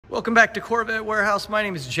Welcome back to Corvette Warehouse. My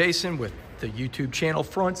name is Jason with the YouTube channel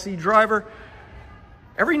Front Seat Driver.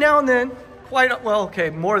 Every now and then,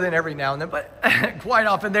 more than every now and then, but quite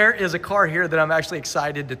often there is a car here that I'm actually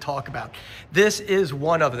excited to talk about. This is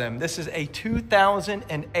one of them. This is a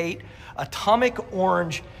 2008 Atomic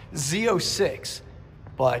Orange Z06,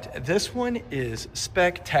 but this one is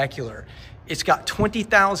spectacular. It's got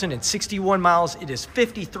 20,061 miles. It is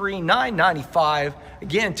 $53,995.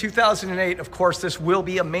 Again, 2008. Of course, this will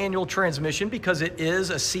be a manual transmission because it is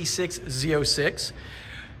a C6 Z06.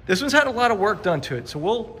 This one's had a lot of work done to it, so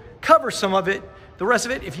we'll cover some of it. The rest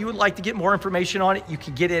of it, if you would like to get more information on it, you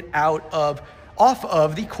can get it off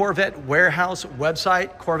of the Corvette Warehouse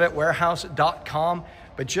website, corvettewarehouse.com.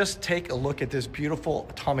 But just take a look at this beautiful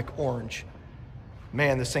Atomic Orange.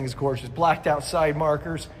 Man, this thing is gorgeous. Blacked out side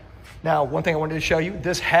markers. Now, one thing I wanted to show you,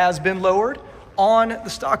 this has been lowered on the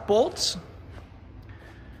stock bolts.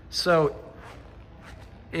 So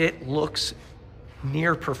it looks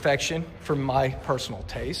near perfection for my personal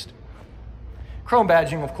taste. Chrome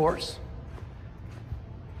badging, of course.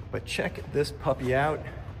 But check this puppy out.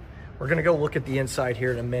 We're gonna go look at the inside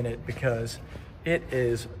here in a minute because it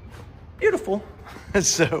is beautiful.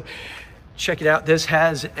 So check it out. This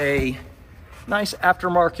has a nice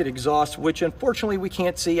aftermarket exhaust, which unfortunately we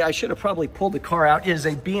can't see. I should have probably pulled the car out. It is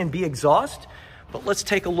a B&B exhaust, but let's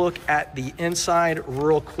take a look at the inside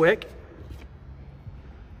real quick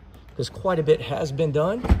because quite a bit has been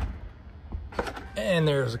done. And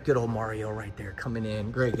there's a good old Mario right there coming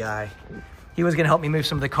in. Great guy. He was gonna help me move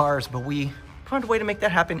some of the cars, but we found a way to make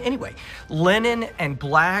that happen anyway. Linen and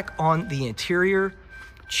black on the interior.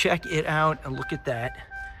 Check it out and look at that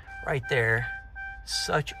right there.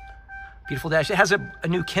 Such beautiful dash. It has a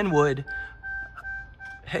new Kenwood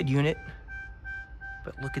head unit,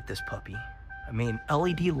 but look at this puppy. I mean,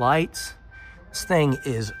 LED lights. This thing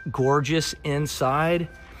is gorgeous inside.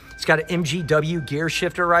 It's got an MGW gear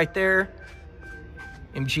shifter right there.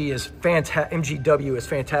 MGW is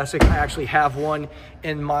fantastic. I actually have one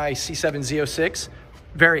in my C7 Z06.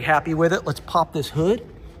 Very happy with it. Let's pop this hood.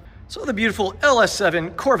 So the beautiful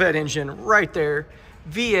LS7 Corvette engine right there,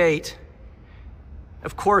 V8.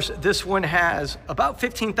 Of course, this one has about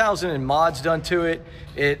 15,000 in mods done to it.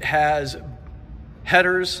 It has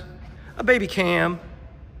headers, a baby cam.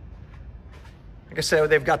 Like I said,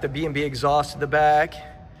 they've got the B&B exhaust in the back.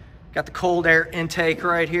 Got the cold air intake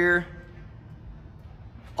right here.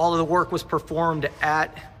 All of the work was performed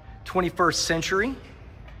at 21st Century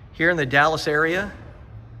here in the Dallas area.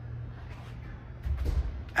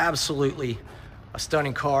 Absolutely a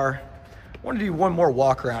stunning car. I want to do one more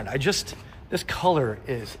walk around. This color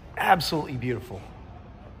is absolutely beautiful.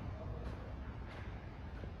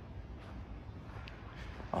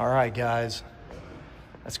 All right, guys,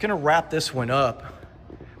 that's gonna wrap this one up.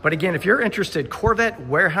 But again, if you're interested,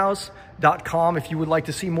 corvettewarehouse.com, if you would like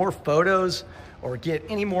to see more photos or get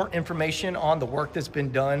any more information on the work that's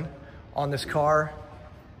been done on this car.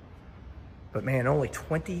 But man, only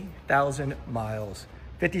 20,000 miles.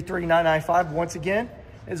 $53,995, once again,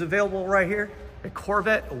 is available right here at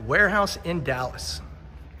Corvette Warehouse in Dallas.